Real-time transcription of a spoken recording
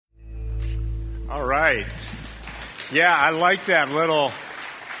All right. Yeah, I like that little,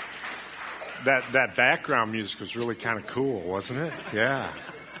 that background music was really kind of cool, wasn't it? Yeah.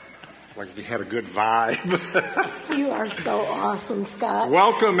 Like you had a good vibe. You are so awesome, Scott.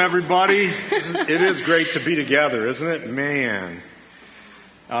 Welcome, everybody. It is great to be together, isn't it? Man.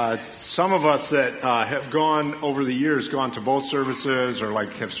 Some of us that have gone over the years, gone to both services or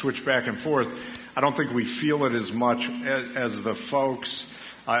like have switched back and forth, I don't think we feel it as much as the folks,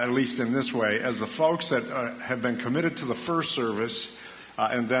 at least in this way, as the folks that have been committed to the first service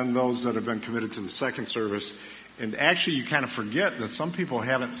and then those that have been committed to the second service. And actually, you kind of forget that some people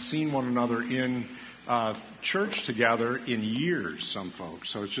haven't seen one another in church together in years, some folks.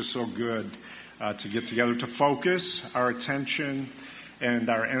 So it's just so good to get together, to focus our attention and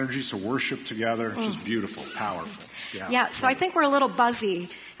our energies to worship together. It's just beautiful, powerful. Yeah, so I think we're a little buzzy.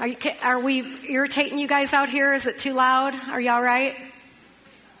 Are we irritating you guys out here? Is it too loud? Are you all right?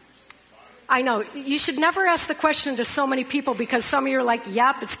 I know. You should never ask the question to so many people because some of you are like,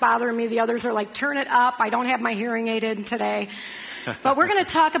 yep, it's bothering me. The others are like, turn it up. I don't have my hearing aid in today. But we're going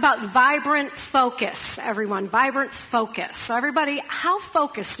to talk about vibrant focus, everyone. Vibrant focus. So everybody, how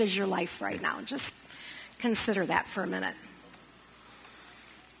focused is your life right now? Just consider that for a minute.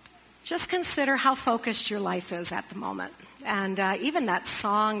 Just consider how focused your life is at the moment. And even that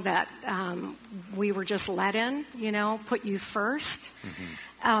song that we were just led in, put you first.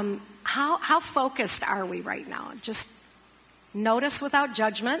 Mm-hmm. How focused are we right now? Just notice without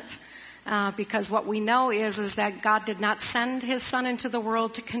judgment, because what we know is that God did not send his son into the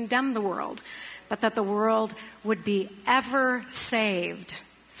world to condemn the world, but that the world would be ever saved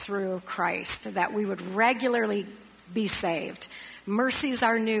through Christ, that we would regularly be saved. Mercies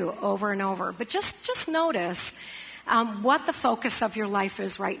are new over and over. But just notice what the focus of your life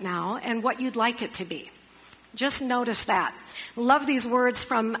is right now and what you'd like it to be. Just notice that. Love these words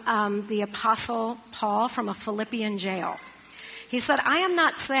from the Apostle Paul from a Philippian jail. He said, I am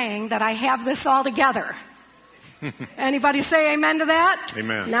not saying that I have this all together. Anybody say amen to that?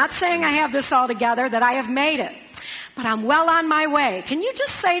 Amen. Not saying I have this all together, that I have made it. But I'm well on my way. Can you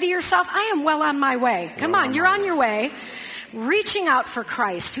just say to yourself, I am well on my way. Come on, you're on your way. Reaching out for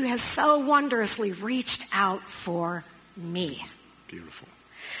Christ, who has so wondrously reached out for me. Beautiful.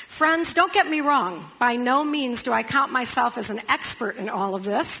 Friends, don't get me wrong. By no means do I count myself as an expert in all of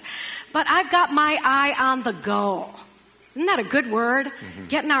this, but I've got my eye on the goal. Isn't that a good word? Mm-hmm.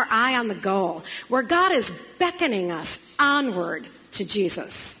 Getting our eye on the goal, where God is beckoning us onward to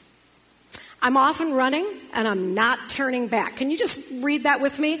Jesus. I'm often running, and I'm not turning back. Can you just read that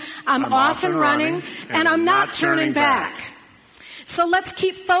with me? I'm often running, and I'm not turning back. So let's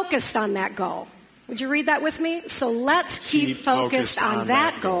keep focused on that goal. Would you read that with me? So let's keep focused on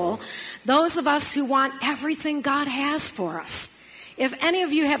that goal. Those of us who want everything God has for us. If any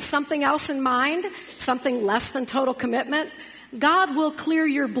of you have something else in mind, something less than total commitment, God will clear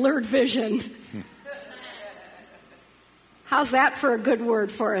your blurred vision. How's that for a good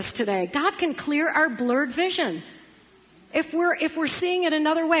word for us today? God can clear our blurred vision. If we're seeing it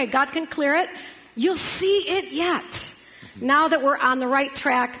another way, God can clear it. You'll see it yet. Now that we're on the right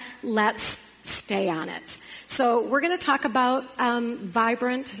track, let's stay on it. So we're going to talk about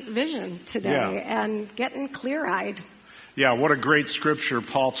vibrant vision today and getting clear-eyed. Yeah, what a great scripture.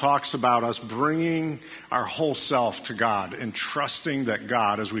 Paul talks about us bringing our whole self to God and trusting that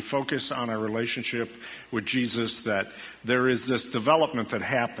God, as we focus on our relationship with Jesus, that there is this development that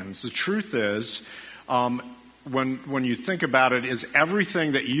happens. The truth is, when you think about it, is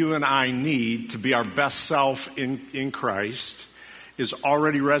everything that you and I need to be our best self in Christ is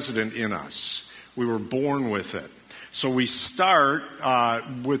already resident in us. We were born with it. So we start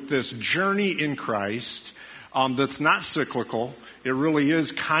with this journey in Christ that's not cyclical. It really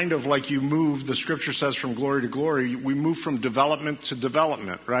is kind of like you move, the scripture says, from glory to glory. We move from development to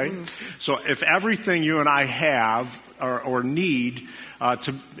development, right? Mm-hmm. So if everything you and I have or need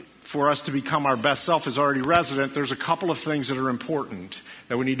for us to become our best self is already resident, there's a couple of things that are important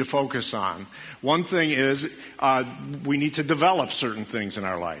that we need to focus on. One thing is we need to develop certain things in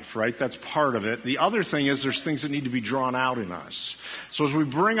our life, right? That's part of it. The other thing is there's things that need to be drawn out in us. So as we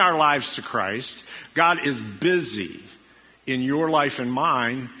bring our lives to Christ, God is busy in your life and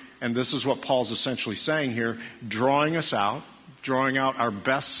mine, and this is what Paul's essentially saying here, drawing us out, drawing out our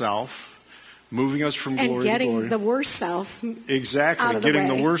best self, moving us from and glory to glory. getting the worst self Exactly, out of getting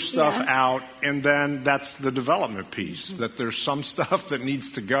the way. the worst stuff Yeah. out, and then that's the development piece, that there's some stuff that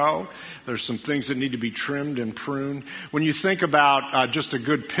needs to go. There's some things that need to be trimmed and pruned. When you think about just a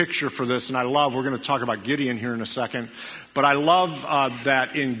good picture for this, and we're going to talk about Gideon here in a second, but I love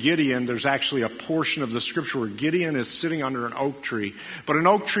that in Gideon, there's actually a portion of the scripture where Gideon is sitting under an oak tree. But an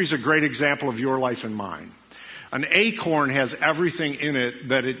oak tree is a great example of your life and mine. An acorn has everything in it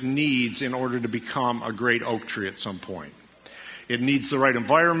that it needs in order to become a great oak tree at some point. It needs the right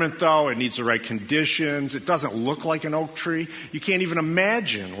environment, though. It needs the right conditions. It doesn't look like an oak tree. You can't even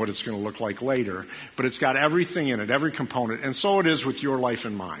imagine what it's going to look like later. But it's got everything in it, every component. And so it is with your life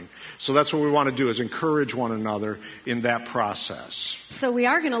and mine. So that's what we want to do, is encourage one another in that process. So we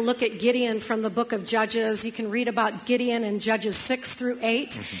are going to look at Gideon from the book of Judges. You can read about Gideon in Judges 6 through 8.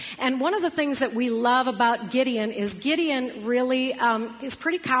 Mm-hmm. And one of the things that we love about Gideon is Gideon really is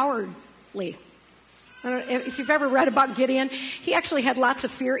pretty cowardly. I don't know if you've ever read about Gideon, he actually had lots of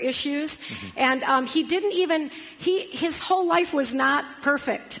fear issues. Mm-hmm. And he didn't even, his whole life was not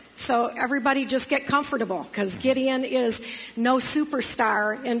perfect. So everybody just get comfortable, because Gideon is no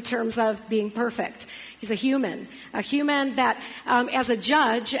superstar in terms of being perfect. He's a human that as a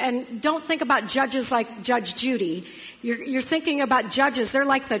judge, and don't think about judges like Judge Judy. You're thinking about judges, they're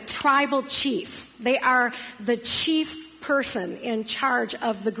like the tribal chief. They are the chief person in charge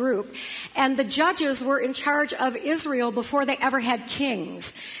of the group. And the judges were in charge of Israel before they ever had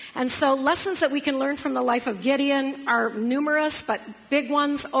kings. And so lessons that we can learn from the life of Gideon are numerous, but big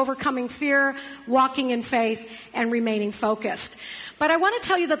ones: overcoming fear, walking in faith, and remaining focused. But I want to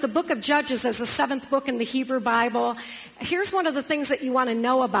tell you that the book of Judges is the 7th book in the Hebrew Bible. Here's one of the things that you want to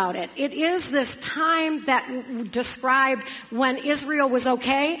know about it. It is this time that described when Israel was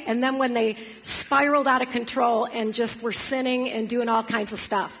okay, and then when they spiraled out of control and just were sinning and doing all kinds of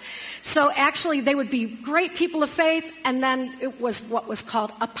stuff. So actually, they would be great people of faith, and then it was what was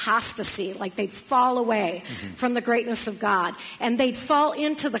called apostasy, like they'd fall away from the greatness of God, and they'd fall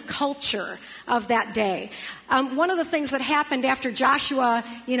into the culture of that day. One of the things that happened after Joshua,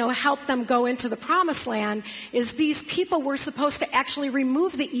 helped them go into the promised land is these people were supposed to actually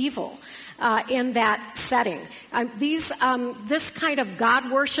remove the evil in that setting. This kind of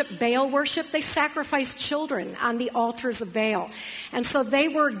God worship, Baal worship, they sacrificed children on the altars of Baal. And so they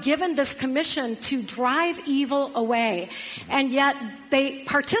were given this commission to drive evil away. And yet they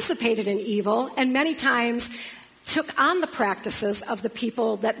participated in evil, and many times took on the practices of the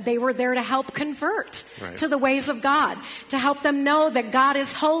people that they were there to help convert to the ways of God, to help them know that God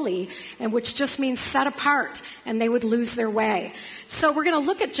is holy, and which just means set apart, and they would lose their way. So we're going to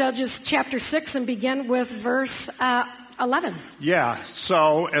look at Judges chapter 6 and begin with verse 11. Yeah,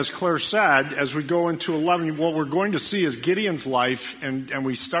 so as Claire said, as we go into 11, what we're going to see is Gideon's life, and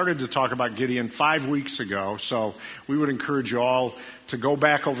we started to talk about Gideon 5 weeks ago, so we would encourage you all to go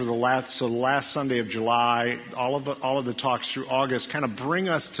back over the last Sunday of July, all of the talks through August, kind of bring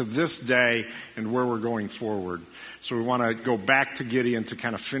us to this day and where we're going forward. So we want to go back to Gideon to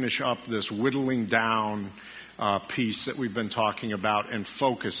kind of finish up this whittling down piece that we've been talking about and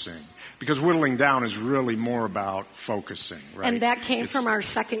focusing. Because whittling down is really more about focusing, right? And that came from our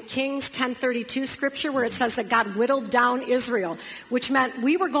 2 Kings 10:32 scripture, where it says that God whittled down Israel, which meant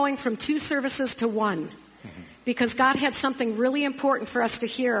we were going from 2 services to 1. Because God had something really important for us to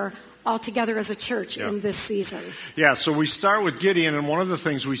hear all together as a church in this season. Yeah, so we start with Gideon, and one of the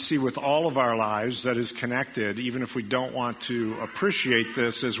things we see with all of our lives that is connected, even if we don't want to appreciate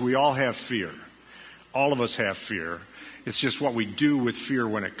this, is we all have fear. All of us have fear. It's just what we do with fear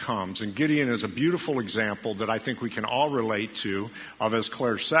when it comes. And Gideon is a beautiful example that I think we can all relate to, of, as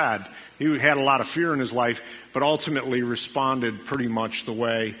Claire said, he had a lot of fear in his life, but ultimately responded pretty much the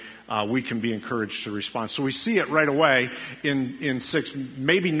way we can be encouraged to respond. So we see it right away in 6.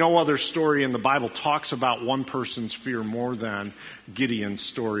 Maybe no other story in the Bible talks about one person's fear more than Gideon's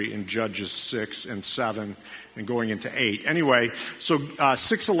story in Judges 6 and 7 and going into 8. Anyway, so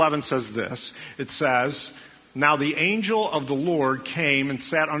 6:11 says this. It says, "Now the angel of the Lord came and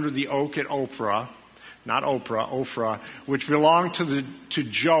sat under the oak at Ophrah," "which belonged to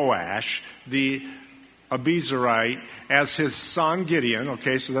Joash, the Abiezrite, as his son Gideon,"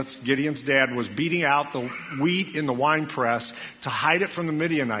 okay, so that's Gideon's dad, "was beating out the wheat in the winepress to hide it from the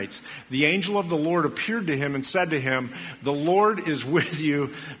Midianites. The angel of the Lord appeared to him and said to him, 'The Lord is with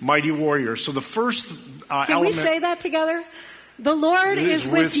you, mighty warrior.'" So the first Can element... we say that together? The Lord is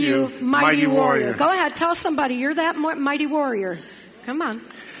with you, mighty warrior. Go ahead, tell somebody you're that mighty warrior. Come on.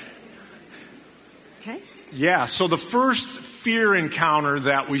 Okay. Yeah, so the first fear encounter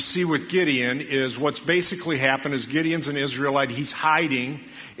that we see with Gideon is what's basically happened is Gideon's an Israelite. He's hiding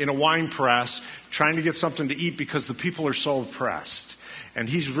in a wine press trying to get something to eat because the people are so oppressed. And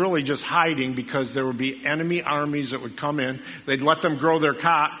he's really just hiding because there would be enemy armies that would come in. They'd let them grow their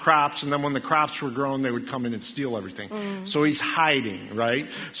crops, and then when the crops were grown, they would come in and steal everything. So he's hiding, right?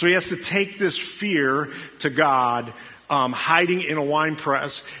 So he has to take this fear to God, hiding in a wine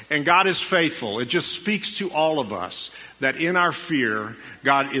press. And God is faithful. It just speaks to all of us that in our fear,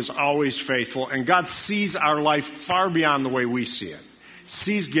 God is always faithful. And God sees our life far beyond the way we see it.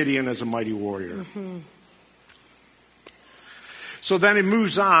 Sees Gideon as a mighty warrior. Mm-hmm. So then it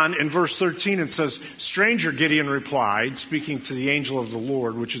moves on in verse 13 and says, Stranger, Gideon replied, speaking to the angel of the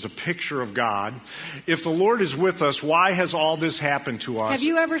Lord, which is a picture of God. If the Lord is with us, why has all this happened to us? Have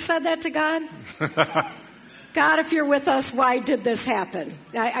you ever said that to God? God, if you're with us, why did this happen?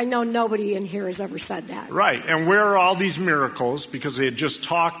 I know nobody in here has ever said that. Right. And where are all these miracles? Because they had just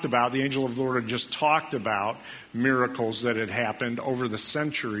talked about, the angel of the Lord had just talked about miracles that had happened over the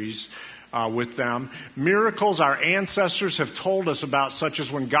centuries with them. Miracles our ancestors have told us about, such as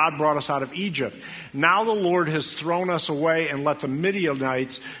when God brought us out of Egypt. Now the Lord has thrown us away and let the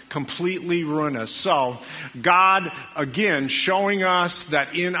Midianites completely ruin us. So God, again, showing us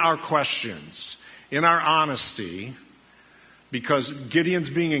that in our questions, in our honesty, because Gideon's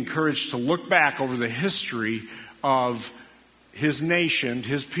being encouraged to look back over the history of his nation,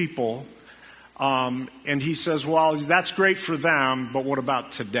 his people, and he says, well, that's great for them, but what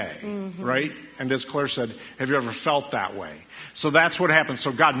about today, right? And as Claire said, have you ever felt that way? So that's what happens.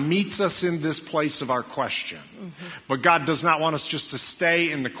 So God meets us in this place of our question. But God does not want us just to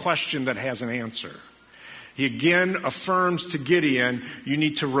stay in the question that has an answer. He again affirms to Gideon, you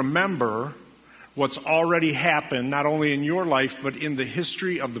need to remember what's already happened, not only in your life, but in the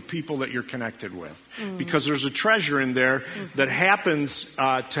history of the people that you're connected with. Because there's a treasure in there that happens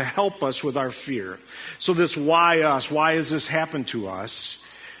to help us with our fear. So this why us? Why has this happened to us?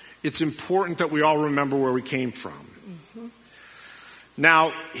 It's important that we all remember where we came from.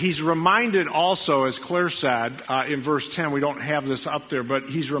 Now, he's reminded also, as Claire said, in verse 10, we don't have this up there, but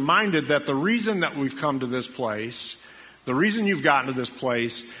he's reminded that the reason that we've come to this place, the reason you've gotten to this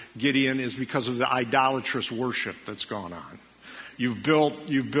place, Gideon, is because of the idolatrous worship that's gone on. You've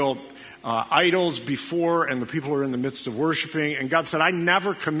built idols before, and the people are in the midst of worshiping. And God said, I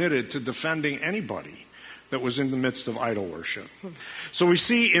never committed to defending anybody that was in the midst of idol worship. So we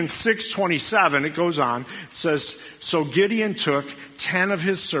see in 6:27, it goes on, it says, so Gideon took 10 of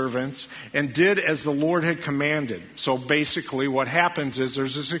his servants and did as the Lord had commanded. So basically what happens is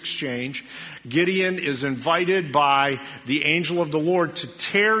there's this exchange. Gideon is invited by the angel of the Lord to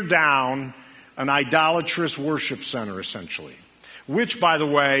tear down an idolatrous worship center, essentially, which, by the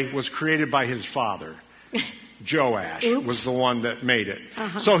way, was created by his father. Joash was the one that made it.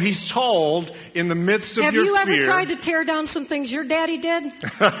 So he's told, in the midst of your fear... Have you ever tried to tear down some things your daddy did?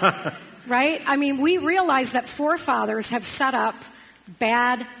 Right? I mean, we realize that forefathers have set up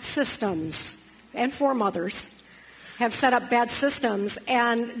bad systems, and foremothers have set up bad systems,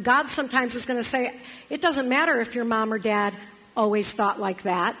 and God sometimes is going to say, it doesn't matter if your mom or dad always thought like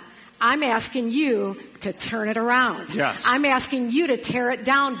that. I'm asking you to turn it around. Yes. I'm asking you to tear it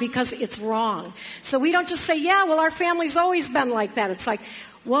down because it's wrong. So we don't just say, yeah, well, our family's always been like that. It's like,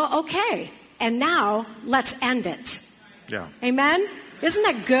 well, okay. And now let's end it. Yeah. Amen? Isn't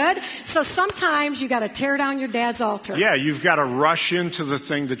that good? So sometimes you got to tear down your dad's altar. Yeah, you've got to rush into the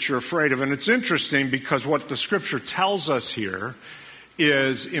thing that you're afraid of. And it's interesting because what the scripture tells us here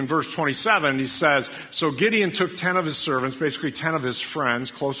is in verse 27, he says, so Gideon took 10 of his servants, basically 10 of his friends,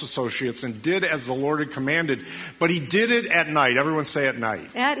 close associates, and did as the Lord had commanded. But he did it at night. Everyone say at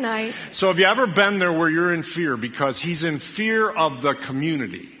night. At night. So have you ever been there where you're in fear? Because he's in fear of the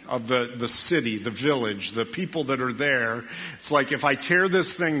community, of the city, the village, the people that are there. It's like, if I tear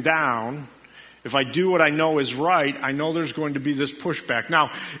this thing down, if I do what I know is right, I know there's going to be this pushback.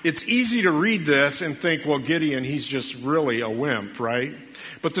 Now, it's easy to read this and think, well, Gideon, he's just really a wimp, right?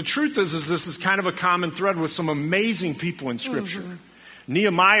 But the truth is this is kind of a common thread with some amazing people in Scripture.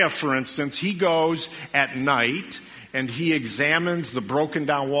 Nehemiah, for instance, he goes at night and he examines the broken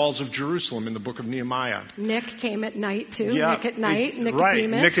down walls of Jerusalem in the book of Nehemiah. Nick came at night, too. Yeah, Nick at night. Nicodemus. Right.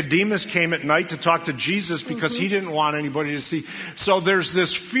 Nicodemus came at night to talk to Jesus because he didn't want anybody to see. So there's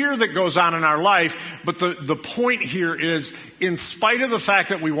this fear that goes on in our life. But the point here is, in spite of the fact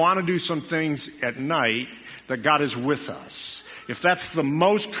that we want to do some things at night, that God is with us. If that's the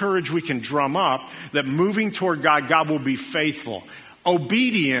most courage we can drum up, that moving toward God, God will be faithful.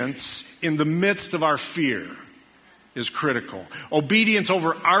 Obedience in the midst of our fear. is critical. Obedience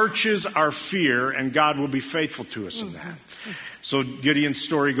overarches our fear, and God will be faithful to us in that. So Gideon's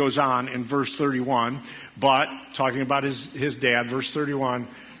story goes on in verse 31, but, talking about his dad, verse 31,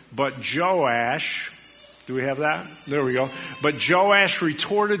 but Joash, do we have that? There we go. But Joash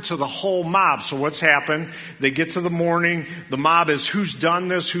retorted to the whole mob. So what's happened? They get to the morning. The mob is, who's done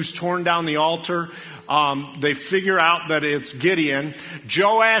this? Who's torn down the altar? They figure out that it's Gideon.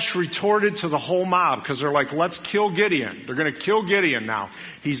 Joash retorted to the whole mob because they're like, let's kill Gideon. They're going to kill Gideon now.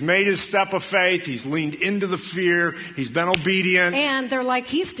 He's made his step of faith. He's leaned into the fear. He's been obedient. And they're like,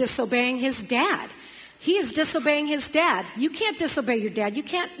 he's disobeying his dad. He is disobeying his dad. You can't disobey your dad. You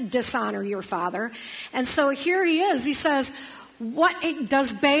can't dishonor your father. And so here he is. He says, "What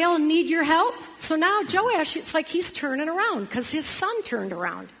does Baal need your help?" So now Joash, it's like he's turning around because his son turned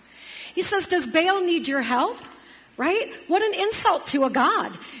around. He says, "Does Baal need your help?" Right? What an insult to a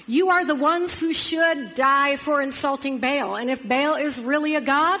god. You are the ones who should die for insulting Baal. And if Baal is really a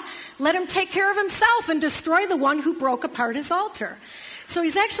god, let him take care of himself and destroy the one who broke apart his altar. So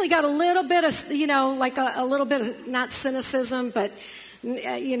he's actually got a little bit of, like a little bit of, not cynicism, but,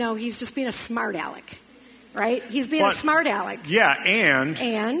 he's just being a smart aleck, right? He's being a smart aleck. Yeah, and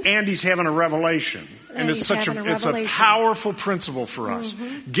he's having a revelation. And it's a powerful principle for us.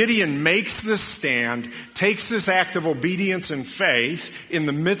 Mm-hmm. Gideon makes this stand, takes this act of obedience and faith in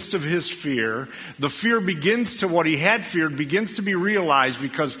the midst of his fear. The fear begins to, what he had feared, begins to be realized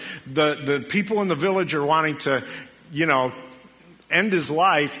because the people in the village are wanting to, end his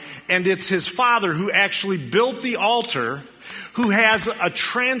life, and it's his father who actually built the altar, who has a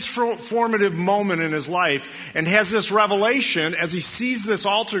transformative moment in his life and has this revelation as he sees this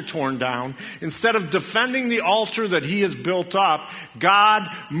altar torn down. Instead of defending the altar that he has built up, God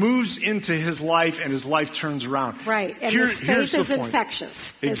moves into his life and his life turns around. Right, and his faith is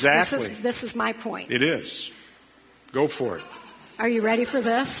infectious. Exactly. This is my point. It is. Go for it. Are you ready for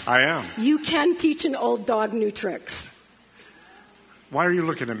this? I am. You can teach an old dog new tricks. Why are you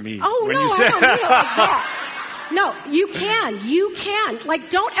looking at me? Oh, when no, you say I don't mean it like that. No, you can. You can. Like,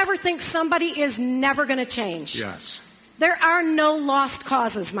 don't ever think somebody is never going to change. Yes. There are no lost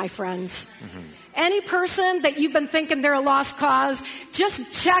causes, my friends. Mm-hmm. Any person that you've been thinking they're a lost cause, just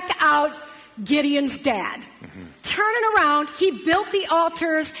check out Gideon's dad. Mm-hmm. Turn it around. He built the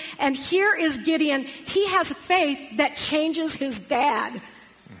altars, and here is Gideon. He has faith that changes his dad.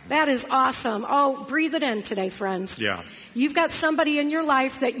 Mm-hmm. That is awesome. Oh, breathe it in today, friends. Yeah. You've got somebody in your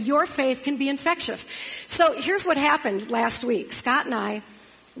life that your faith can be infectious. So here's what happened last week. Scott and I,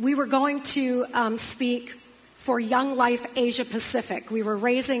 we were going to speak for Young Life Asia Pacific. We were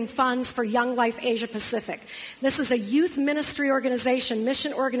raising funds for Young Life Asia Pacific. This is a youth ministry organization,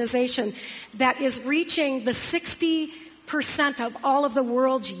 mission organization, that is reaching the 60% of all of the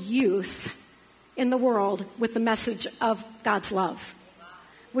world's youth in the world with the message of God's love.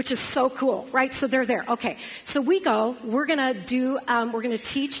 Which is so cool, right? So they're there. Okay, so we're going to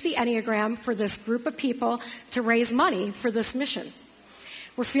teach the Enneagram for this group of people to raise money for this mission.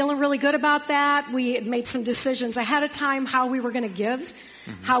 We're feeling really good about that. We had made some decisions ahead of time how we were going to give,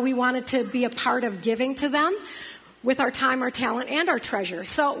 how we wanted to be a part of giving to them with our time, our talent, and our treasure.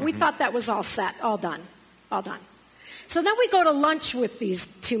 So we thought that was all set, all done. So then we go to lunch with these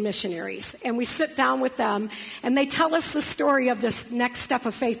two missionaries, and we sit down with them, and they tell us the story of this next step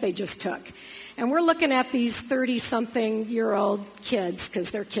of faith they just took. And we're looking at these 30-something-year-old kids,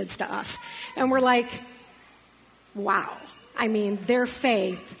 because they're kids to us, and we're like, wow. I mean, their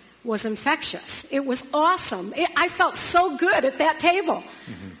faith was infectious. It was awesome. I felt so good at that table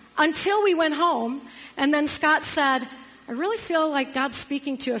until we went home, and then Scott said, I really feel like God's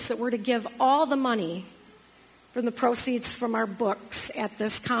speaking to us that we're to give all the money from the proceeds from our books at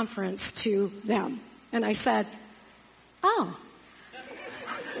this conference to them. And I said, oh.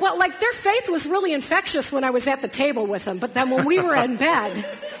 Well, like their faith was really infectious when I was at the table with them. But then when we were in bed,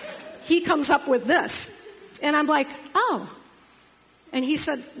 he comes up with this. And I'm like, oh. And he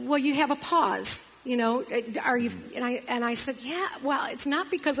said, well, you have a pause. Are you? And I said, yeah, well, it's not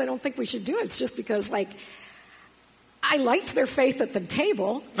because I don't think we should do it. It's just because, I liked their faith at the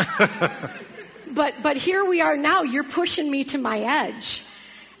table. But here we are now. You're pushing me to my edge.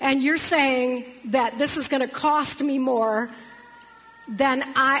 And you're saying that this is going to cost me more than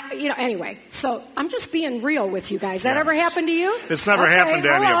anyway. So I'm just being real with you guys. That ever happened to you? It's never happened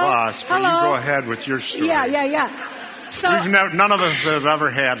to any of us, but you go ahead with your story. Yeah. So none of us have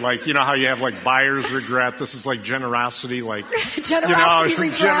ever had, how you have, buyer's regret. This is like generosity, generosity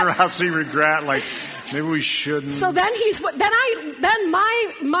regret. Generosity regret, maybe we shouldn't. So then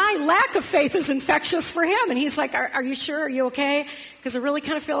my my lack of faith is infectious for him. And he's like, are you sure? Are you okay? Because I really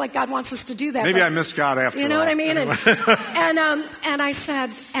kind of feel like God wants us to do that. Maybe I miss God after all. You know what I mean? Anyway. And I said,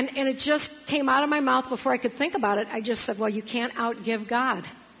 and it just came out of my mouth before I could think about it. I just said, well, you can't outgive God.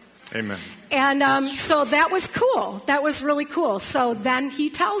 Amen. And so that was cool. That was really cool. So then he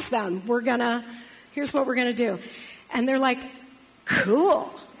tells them, here's what we're going to do. And they're like,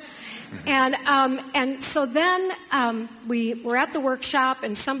 cool. And so then we were at the workshop,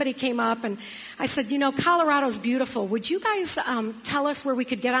 and somebody came up, and I said, Colorado's beautiful. Would you guys tell us where we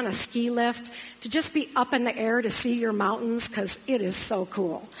could get on a ski lift to just be up in the air to see your mountains? Because it is so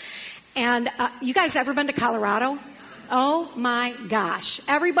cool. And you guys ever been to Colorado? Oh, my gosh.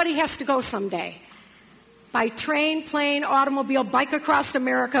 Everybody has to go someday. By train, plane, automobile, bike across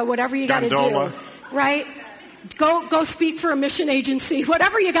America, whatever you got to do. Right? Go speak for a mission agency,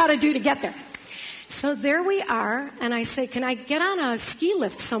 whatever you got to do to get there. So there we are, and I say, can I get on a ski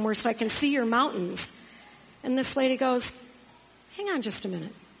lift somewhere so I can see your mountains? And this lady goes, hang on just a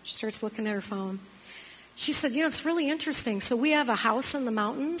minute. She starts looking at her phone. She said, it's really interesting. So we have a house in the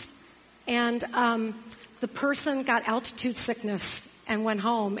mountains, and the person got altitude sickness and went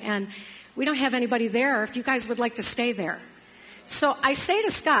home, and we don't have anybody there if you guys would like to stay there. So I say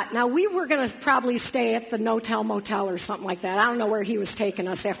to Scott, now we were going to probably stay at the No-Tell Motel or something like that. I don't know where he was taking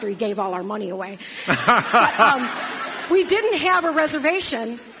us after he gave all our money away. But we didn't have a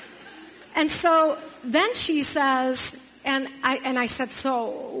reservation. And so then she says, and I said,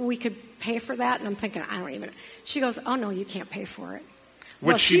 so we could pay for that? And I'm thinking, I don't even. She goes, oh, no, you can't pay for it.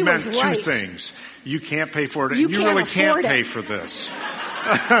 Which she meant two things. You can't pay for it, and you really can't pay for this.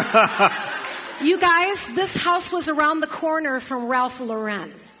 You guys, this house was around the corner from Ralph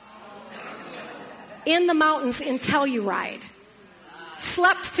Lauren. In the mountains in Telluride.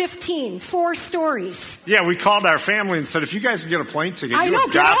 Slept 4 stories. Yeah, we called our family and said, if you guys can get a plane ticket,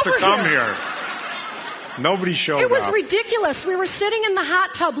 you've got to come here. Nobody showed up. It was ridiculous. We were sitting in the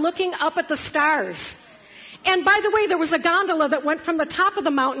hot tub looking up at the stars. And by the way, there was a gondola that went from the top of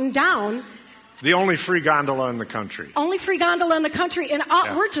the mountain down. The only free gondola in the country. Only free gondola in the country. And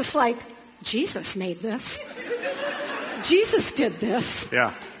we're just like, Jesus made this. Jesus did this.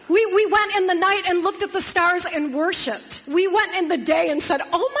 Yeah. We went in the night and looked at the stars and worshiped. We went in the day and said,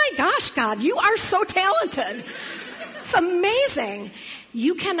 oh my gosh, God, you are so talented. It's amazing.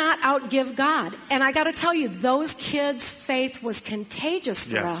 You cannot outgive God. And I got to tell you, those kids' faith was contagious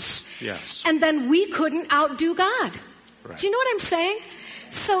for us. Yes. And then we couldn't outdo God. Right. Do you know what I'm saying?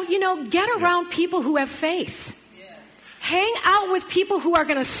 So, get around people who have faith. Hang out with people who are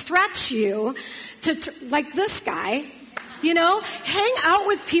going to stretch you to like this guy. Hang out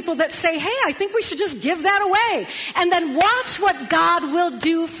with people that say, hey, I think we should just give that away. And then watch what God will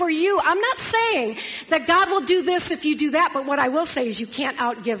do for you. I'm not saying that God will do this if you do that, but what I will say is you can't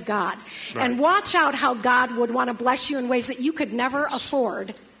outgive God. Right. And watch out how God would want to bless you in ways that you could never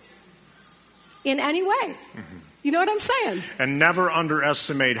afford in any way. Mm-hmm. You know what I'm saying? And never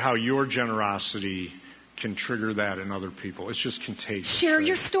underestimate how your generosity can trigger that in other people. It's just contagious. Share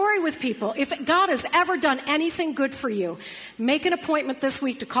your story with people. If God has ever done anything good for you, make an appointment this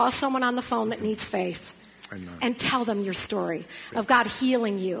week to call someone on the phone that needs faith. And tell them your story of God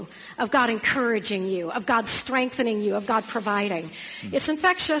healing you, of God encouraging you, of God strengthening you, of God providing. It's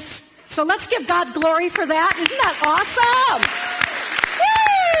infectious. So let's give God glory for that. Isn't that awesome?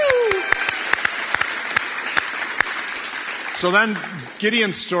 Woo! So then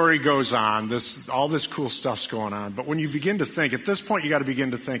Gideon's story goes on. All this cool stuff's going on. But when you begin to think, at this point you got to begin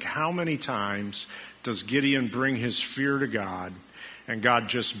to think, how many times does Gideon bring his fear to God, and God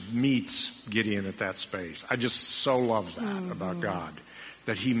just meets Gideon at that space? I just so love that about God,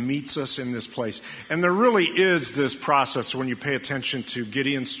 that he meets us in this place. And there really is this process when you pay attention to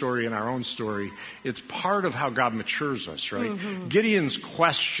Gideon's story and our own story. It's part of how God matures us, right? Mm-hmm. Gideon's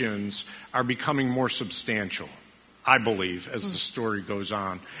questions are becoming more substantial, I believe, as the story goes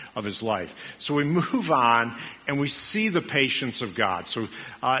on of his life. So we move on and we see the patience of God. So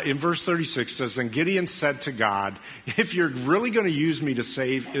in verse 36 says, then Gideon said to God, if you're really going to use me to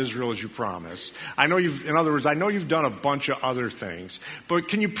save Israel as you promised, I know you've done a bunch of other things, but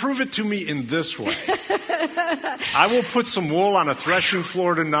can you prove it to me in this way? I will put some wool on a threshing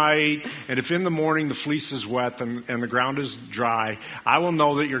floor tonight, and if in the morning the fleece is wet and the ground is dry, I will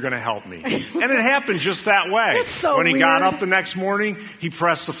know that you're going to help me. And it happened just that way. It's so when he weird. got up the next morning, he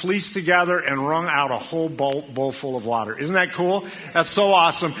pressed the fleece together and wrung out a whole bowl bowl full of water. Isn't that cool? That's so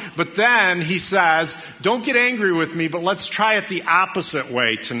awesome. But then he says, don't get angry with me, but let's try it the opposite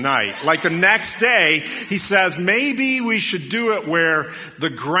way tonight. Like the next day, he says, maybe we should do it where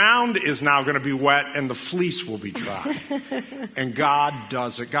the ground is now going to be wet and the fleece will be dry. And God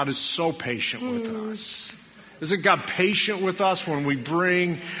does it. God is so patient with us. Isn't God patient with us when we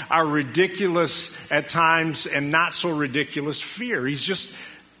bring our ridiculous, at times, and not so ridiculous fear?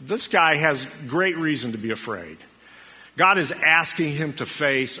 This guy has great reason to be afraid. God is asking him to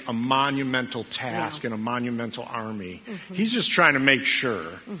face a monumental task and a monumental army. Mm-hmm. He's just trying to make sure.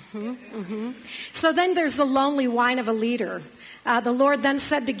 Mm-hmm. Mm-hmm. So then there's the lonely whine of a leader. The Lord then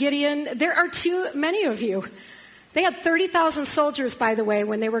said to Gideon, there are too many of you. They had 30,000 soldiers, by the way,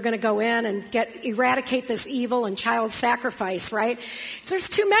 when they were going to go in and eradicate this evil and child sacrifice, right? There's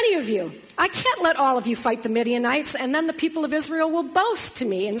too many of you. I can't let all of you fight the Midianites, and then the people of Israel will boast to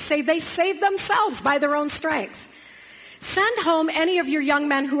me and say they saved themselves by their own strength. Send home any of your young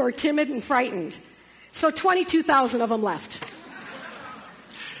men who are timid and frightened. So 22,000 of them left.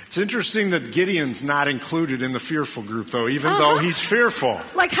 It's interesting that Gideon's not included in the fearful group, though, even though he's fearful.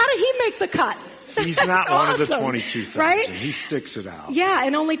 Like, how did he make the cut? He's not awesome, one of the 22,000. Right? He sticks it out. Yeah,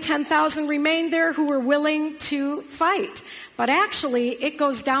 and only 10,000 remained there who were willing to fight. But actually, it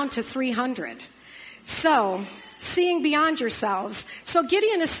goes down to 300. So, seeing beyond yourselves. So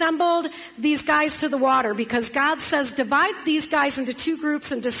Gideon assembled these guys to the water because God says, divide these guys into two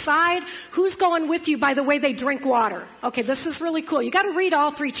groups and decide who's going with you by the way they drink water. Okay, this is really cool. You got to read all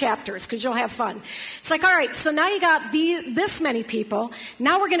 3 chapters because you'll have fun. It's like, all right, so now you got this many people.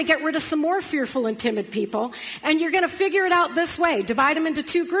 Now we're going to get rid of some more fearful and timid people. And you're going to figure it out this way. Divide them into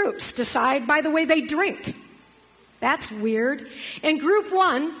 2 groups. Decide by the way they drink. That's weird. In group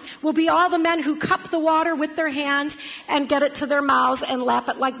 1 will be all the men who cup the water with their hands and get it to their mouths and lap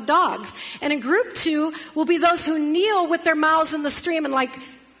it like dogs. And in group 2 will be those who kneel with their mouths in the stream and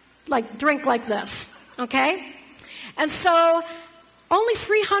like drink like this. Okay? And so only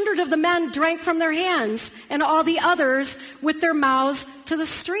 300 of the men drank from their hands and all the others with their mouths to the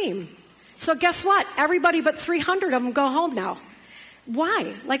stream. So guess what? Everybody but 300 of them go home now.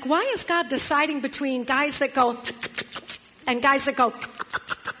 Why? Like, why is God deciding between guys that go and guys that go?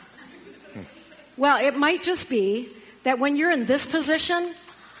 Well, it might just be that when you're in this position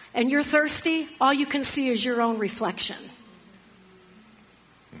and you're thirsty, all you can see is your own reflection.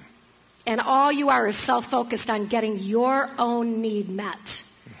 And all you are is self-focused on getting your own need met,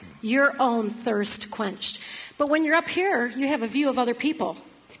 your own thirst quenched. But when you're up here, you have a view of other people.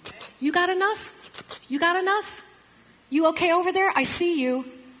 You got enough? You got enough? You okay over there? I see you.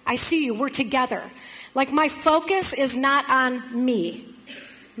 I see you. We're together. Like, my focus is not on me.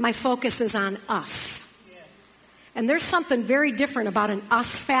 My focus is on us. And there's something very different about an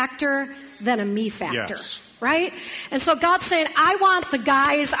us factor than a me factor. Yes. Right? And so God's saying, I want the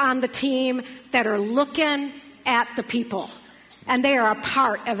guys on the team that are looking at the people. And they are a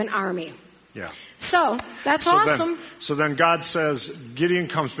part of an army. Yeah. So, that's awesome. So then God says, Gideon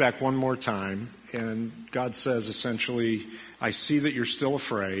comes back one more time. And God says, essentially, I see that you're still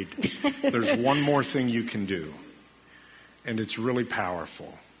afraid. There's one more thing you can do. And it's really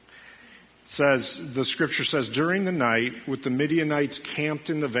powerful. The scripture says, during the night, with the Midianites camped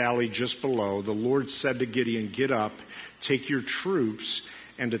in the valley just below, the Lord said to Gideon, get up, take your troops,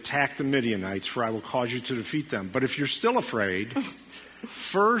 and attack the Midianites, for I will cause you to defeat them. But if you're still afraid,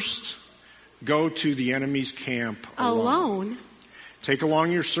 first go to the enemy's camp alone. Take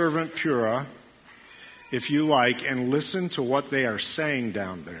along your servant Purah, if you like, and listen to what they are saying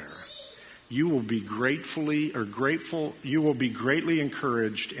down there. You will be you will be greatly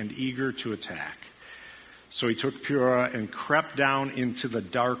encouraged and eager to attack. So he took Purah and crept down into the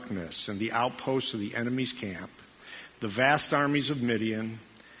darkness and the outposts of the enemy's camp. The vast armies of Midian,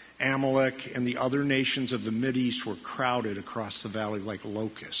 Amalek, and the other nations of the Mideast were crowded across the valley like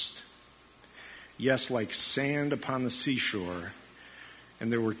locusts. Yes, like sand upon the seashore.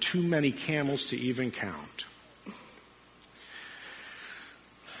 And there were too many camels to even count.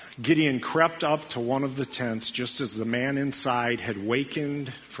 Gideon crept up to one of the tents just as the man inside had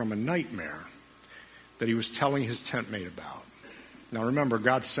wakened from a nightmare that he was telling his tent mate about. Now remember,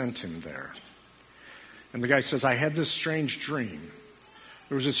 God sent him there. And the guy says, I had this strange dream.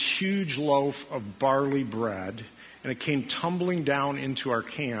 There was this huge loaf of barley bread, and it came tumbling down into our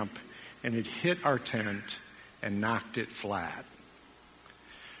camp, and it hit our tent and knocked it flat.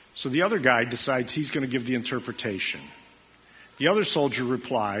 So the other guy decides he's going to give the interpretation. The other soldier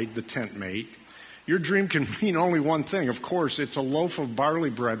replied, the tent mate, Your dream can mean only one thing. Of course, it's a loaf of barley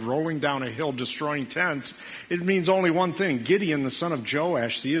bread rolling down a hill, destroying tents. It means only one thing. Gideon, the son of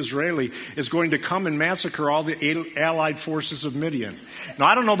Joash, the Israeli, is going to come and massacre all the allied forces of Midian. Now,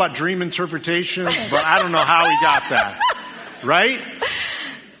 I don't know about dream interpretation, but I don't know how he got that. Right?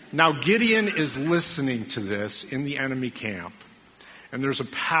 Now, Gideon is listening to this in the enemy camp. And there's a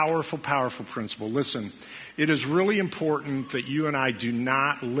powerful, powerful principle. Listen, it is really important that you and I do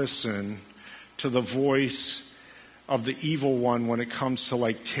not listen to the voice of the evil one when it comes to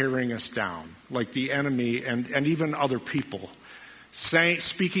like tearing us down, like the enemy and even other people,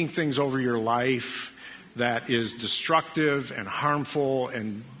 speaking things over your life that is destructive and harmful,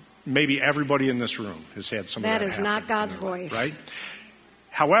 and maybe everybody in this room has had some of that. That is not God's voice. Right?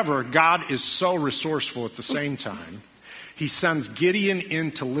 However, God is so resourceful at the same time. He sends Gideon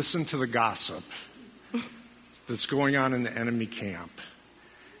in to listen to the gossip that's going on in the enemy camp.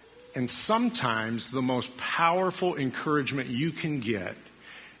 And sometimes the most powerful encouragement you can get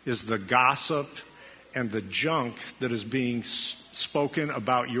is the gossip and the junk that is being spoken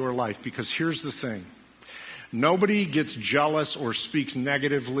about your life. Because here's the thing. Nobody gets jealous or speaks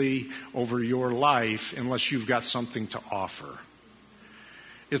negatively over your life unless you've got something to offer.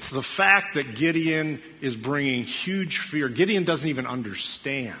 It's the fact that Gideon is bringing huge fear. Gideon doesn't even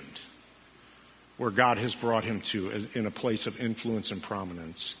understand where God has brought him to in a place of influence and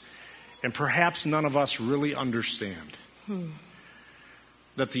prominence. And perhaps none of us really understand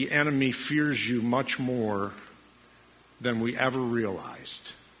that the enemy fears you much more than we ever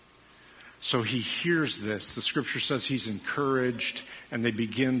realized. So he hears this. The scripture says he's encouraged, and they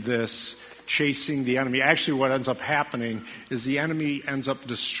begin this chasing the enemy. Actually, what ends up happening is the enemy ends up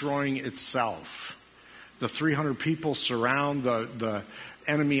destroying itself. The 300 people surround the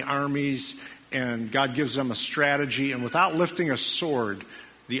enemy armies, and God gives them a strategy. And without lifting a sword,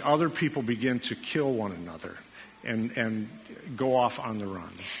 the other people begin to kill one another and go off on the run.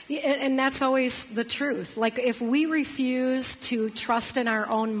 And that's always the truth. Like, if we refuse to trust in our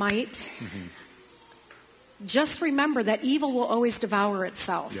own might, just remember that evil will always devour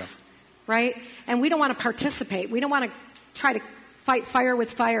itself. Yeah. Right? And we don't want to participate. We don't want to try to fight fire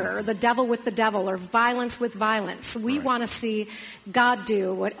with fire, or the devil with the devil, or violence with violence. We want to see God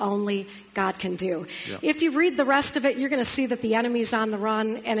do what only God can do. Yeah. If you read the rest of it, you're going to see that the enemy's on the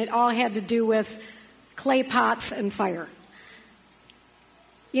run, and it all had to do with clay pots and fire.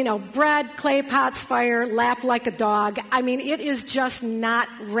 You know, bread, clay pots, fire, lap like a dog. I mean, it is just not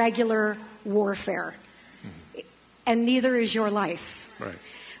regular warfare. And neither is your life. Right.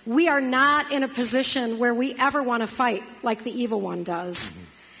 We are not in a position where we ever want to fight like the evil one does.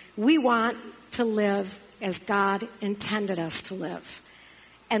 We want to live as God intended us to live,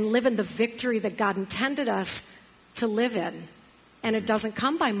 and live in the victory that God intended us to live in. And it doesn't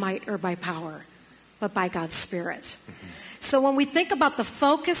come by might or by power, but by God's Spirit. So when we think about the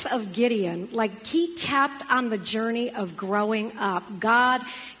focus of Gideon, like, he kept on the journey of growing up. God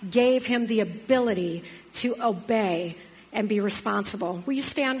gave him the ability to obey and be responsible. Will you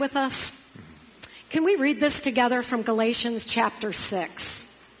stand with us? Can we read this together from Galatians chapter 6?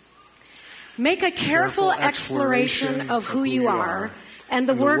 Make a careful exploration of who you are and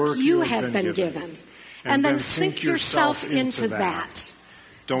the work you have been given. And then sink yourself into that.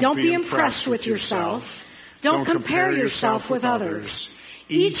 Don't be impressed with yourself. Don't compare yourself with others.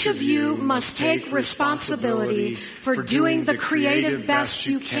 Each of you must take responsibility for doing the creative best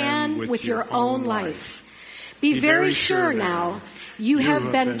you can with your own life. Be very sure now you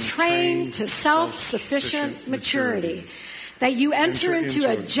have been trained to self-sufficient maturity, that you enter into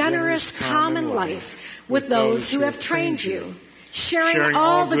a generous common life with those who have trained you, sharing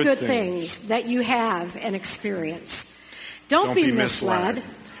all the good things that you have and experience. Don't be misled.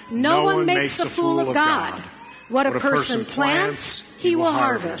 No one makes a fool of God. What a person plants, he will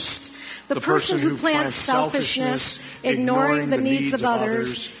harvest. The person who plants selfishness, ignoring the needs of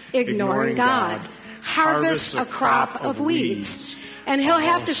others, ignoring God, harvests a crop of weeds. And he'll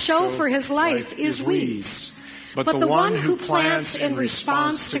have to show for his life is weeds. But the one who plants in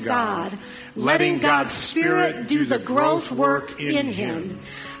response to God, letting God's Spirit do the growth work in him,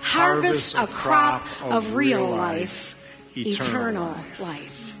 harvests a crop of real life, eternal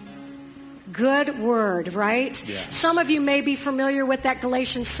life. Good word, right? Yes. Some of you may be familiar with that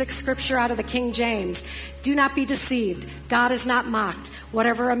Galatians 6 scripture out of the King James. Do not be deceived. God is not mocked.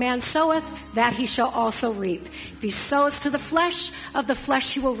 Whatever a man soweth, that he shall also reap. If he sows to the flesh, of the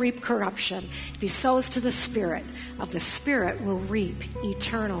flesh he will reap corruption. If he sows to the Spirit, of the Spirit will reap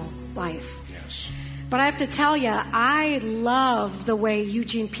eternal life. Yes. But I have to tell you, I love the way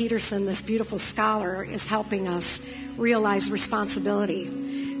Eugene Peterson, this beautiful scholar, is helping us realize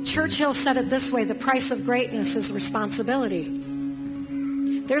responsibility. Churchill said it this way: the price of greatness is responsibility.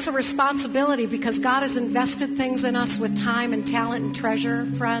 There's a responsibility because God has invested things in us with time and talent and treasure,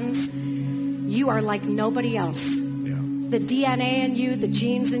 friends. You are like nobody else. The DNA in you, the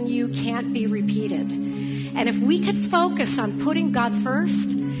genes in you can't be repeated. And if we could focus on putting God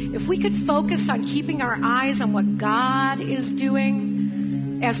first, if we could focus on keeping our eyes on what God is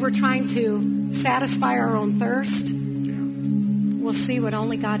doing as we're trying to satisfy our own thirst, we'll see what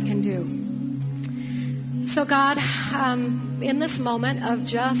only God can do. So God, in this moment of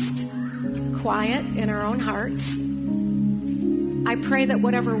just quiet in our own hearts, I pray that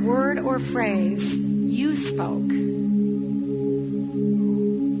whatever word or phrase you spoke,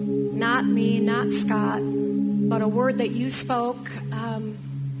 not me, not Scott, but a word that you spoke,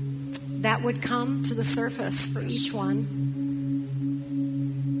 that would come to the surface for each one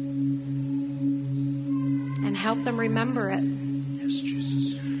and help them remember it. Yes,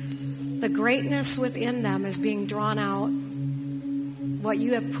 Jesus. The greatness within them is being drawn out. What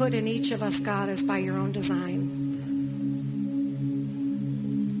you have put in each of us, God, is by your own design.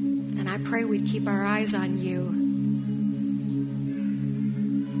 And I pray we'd keep our eyes on you.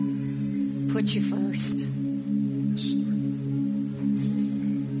 Put you first.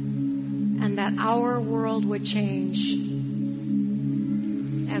 And that our world would change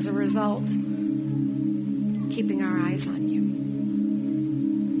as a result, keeping our eyes on you.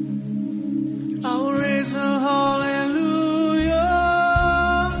 I'll raise a hallelujah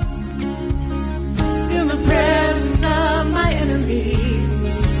in the presence of my enemy.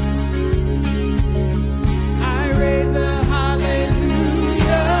 I raise a hallelujah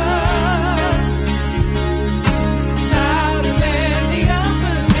louder than the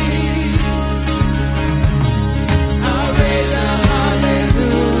unbelief. I'll raise a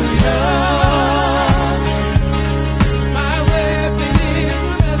hallelujah. My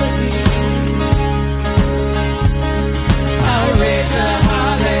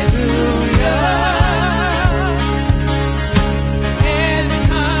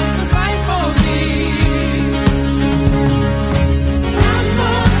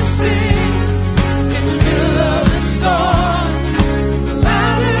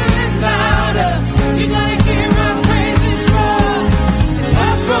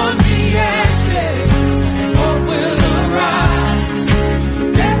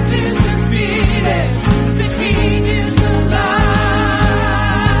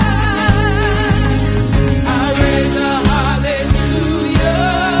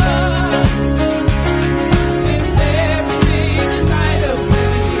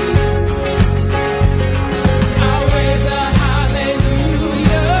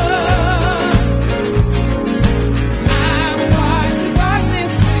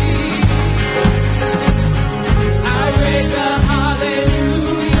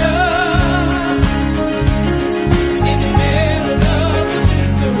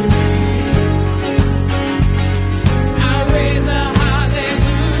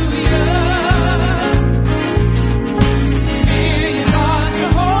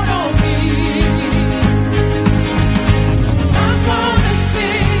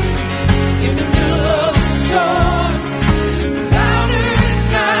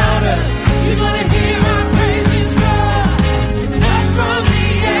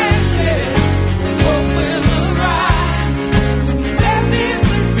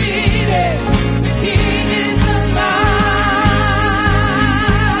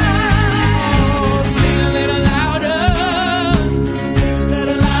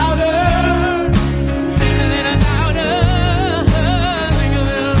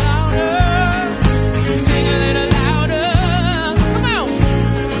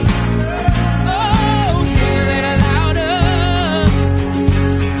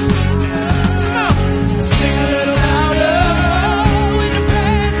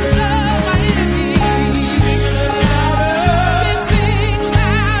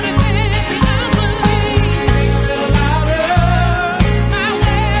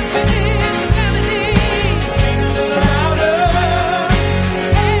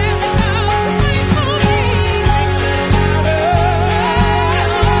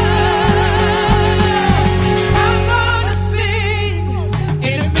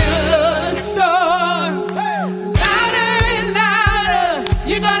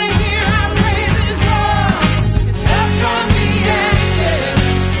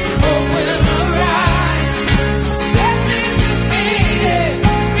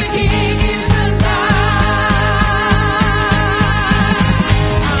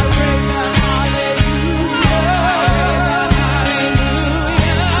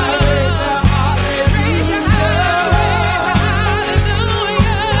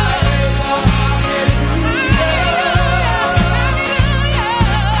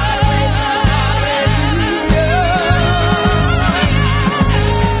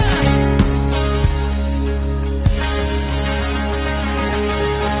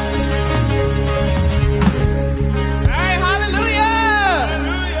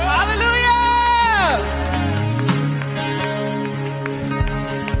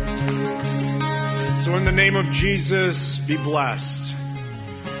of Jesus, be blessed.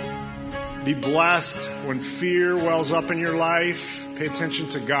 Be blessed when fear wells up in your life. Pay attention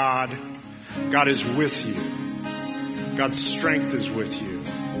to God. God is with you. God's strength is with you.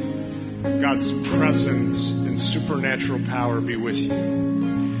 God's presence and supernatural power be with you.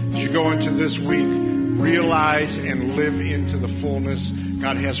 As you go into this week, realize and live into the fullness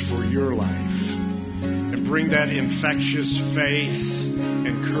God has for your life. And bring that infectious faith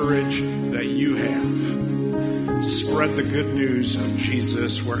and courage that you have. Spread the good news of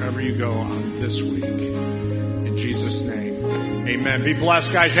Jesus wherever you go on this week. In Jesus' name, amen. Be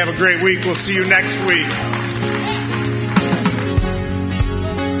blessed, guys. Have a great week. We'll see you next week.